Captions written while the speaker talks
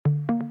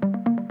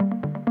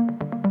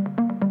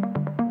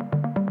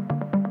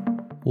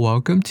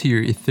Welcome to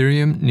your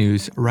Ethereum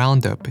News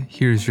Roundup.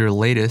 Here's your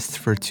latest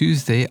for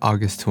Tuesday,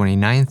 August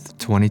 29th,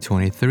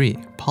 2023.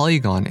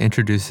 Polygon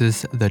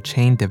introduces the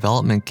Chain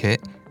Development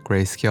Kit,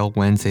 Grayscale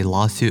wins a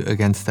lawsuit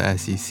against the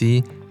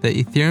SEC,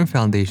 the Ethereum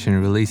Foundation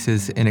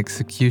releases an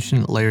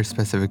execution layer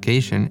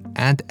specification,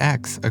 and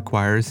X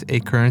acquires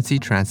a currency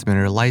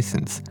transmitter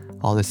license.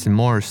 All this and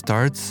more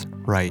starts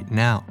right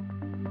now.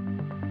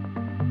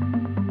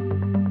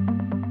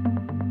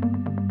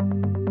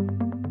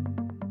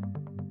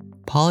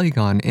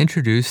 Polygon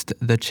introduced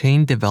the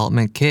Chain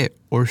Development Kit,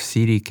 or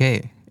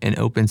CDK, an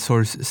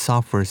open-source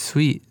software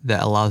suite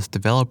that allows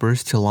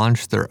developers to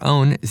launch their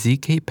own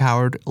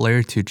ZK-powered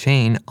Layer 2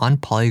 chain on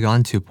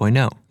Polygon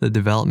 2.0. The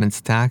development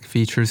stack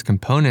features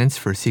components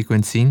for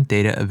sequencing,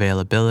 data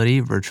availability,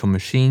 virtual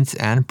machines,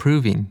 and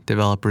proving.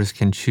 Developers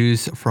can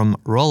choose from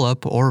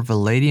rollup or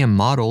Palladium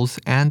models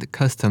and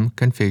custom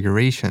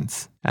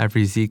configurations.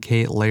 Every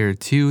ZK Layer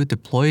 2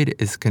 deployed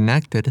is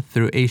connected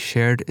through a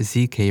shared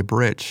ZK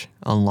bridge,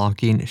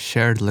 unlocking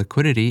shared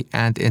liquidity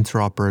and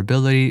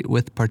interoperability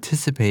with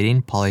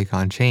participating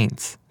Polygon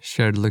chains.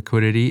 Shared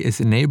liquidity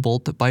is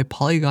enabled by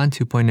Polygon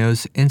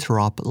 2.0's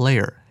interop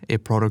layer, a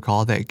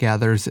protocol that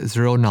gathers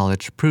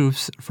zero-knowledge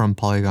proofs from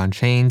Polygon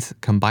chains,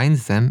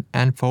 combines them,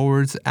 and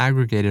forwards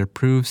aggregated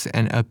proofs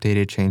and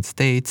updated chain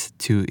states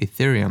to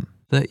Ethereum.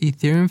 The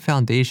Ethereum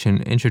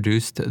Foundation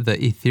introduced the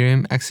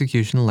Ethereum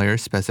Execution Layer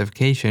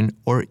Specification,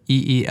 or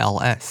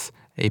EELS,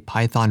 a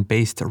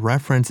Python-based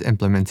reference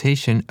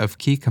implementation of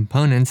key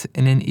components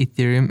in an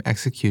Ethereum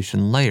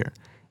execution layer.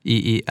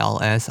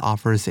 EELS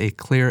offers a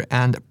clear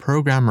and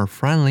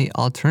programmer-friendly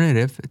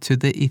alternative to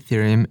the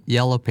Ethereum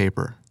Yellow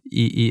Paper.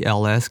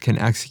 EELS can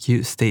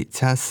execute state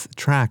tests,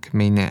 track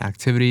mainnet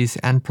activities,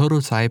 and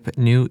prototype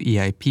new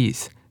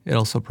EIPs. It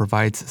also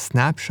provides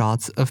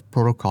snapshots of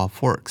protocol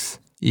forks.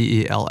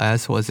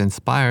 EELS was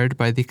inspired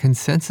by the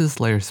consensus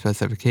layer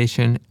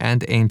specification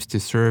and aims to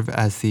serve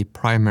as the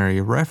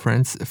primary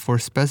reference for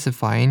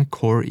specifying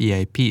core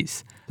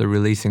EIPs. The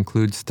release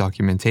includes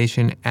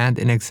documentation and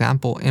an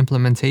example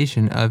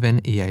implementation of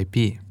an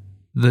EIP.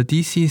 The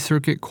D.C.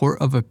 Circuit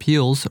Court of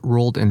Appeals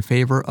ruled in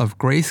favor of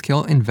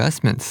Grayscale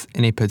Investments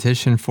in a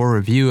petition for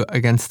review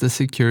against the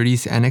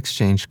Securities and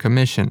Exchange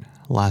Commission.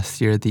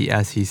 Last year, the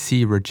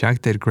SEC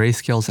rejected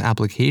Grayscale's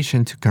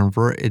application to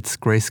convert its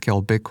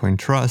Grayscale Bitcoin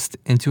Trust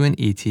into an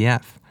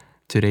ETF.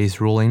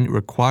 Today's ruling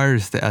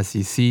requires the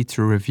SEC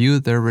to review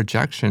their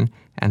rejection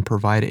and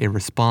provide a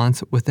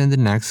response within the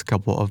next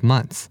couple of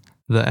months.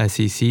 The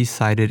SEC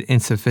cited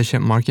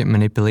insufficient market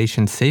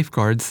manipulation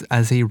safeguards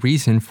as a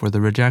reason for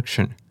the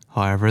rejection.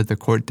 However, the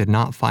court did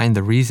not find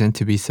the reason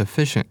to be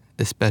sufficient,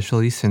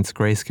 especially since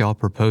Grayscale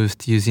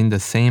proposed using the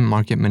same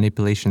market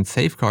manipulation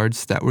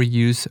safeguards that were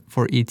used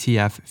for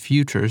ETF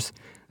futures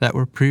that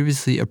were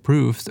previously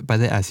approved by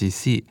the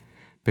SEC.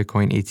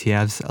 Bitcoin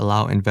ETFs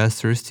allow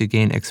investors to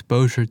gain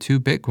exposure to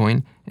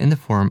Bitcoin in the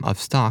form of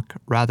stock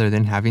rather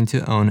than having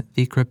to own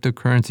the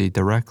cryptocurrency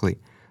directly.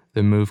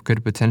 The move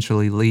could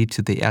potentially lead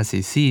to the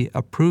SEC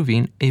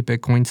approving a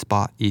Bitcoin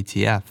spot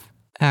ETF.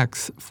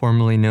 X,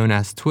 formerly known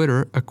as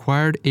Twitter,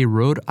 acquired a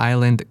Rhode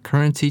Island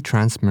currency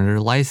transmitter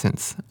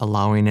license,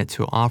 allowing it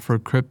to offer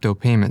crypto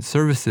payment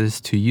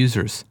services to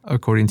users.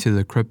 According to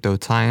the Crypto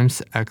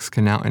Times, X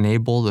can now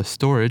enable the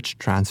storage,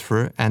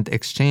 transfer, and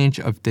exchange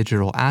of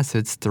digital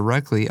assets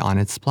directly on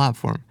its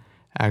platform.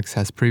 X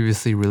has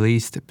previously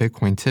released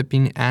Bitcoin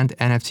tipping and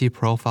NFT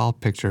profile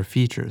picture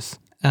features.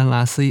 And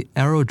lastly,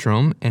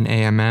 Aerodrome, an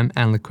AMM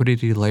and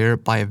liquidity layer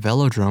by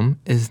Velodrome,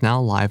 is now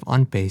live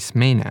on Base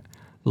mainnet.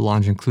 The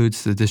launch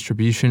includes the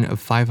distribution of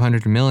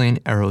 500 million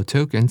Aero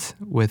tokens,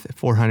 with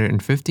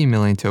 450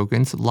 million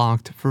tokens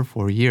locked for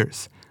 4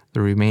 years.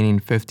 The remaining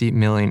 50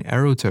 million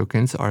Aero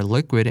tokens are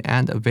liquid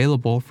and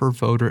available for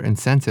voter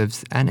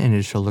incentives and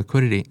initial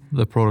liquidity.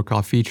 The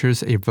protocol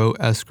features a vote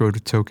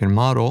escrowed token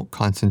model,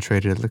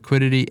 concentrated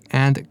liquidity,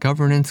 and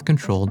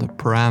governance-controlled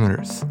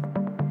parameters.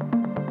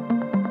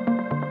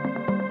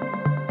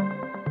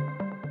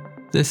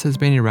 This has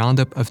been a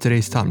roundup of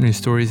today's top news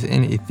stories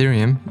in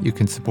Ethereum. You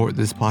can support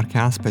this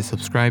podcast by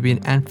subscribing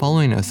and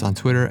following us on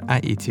Twitter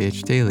at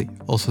ETHDaily.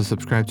 Also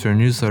subscribe to our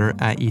newsletter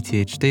at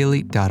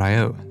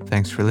ethdaily.io.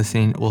 Thanks for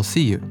listening. We'll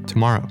see you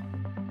tomorrow.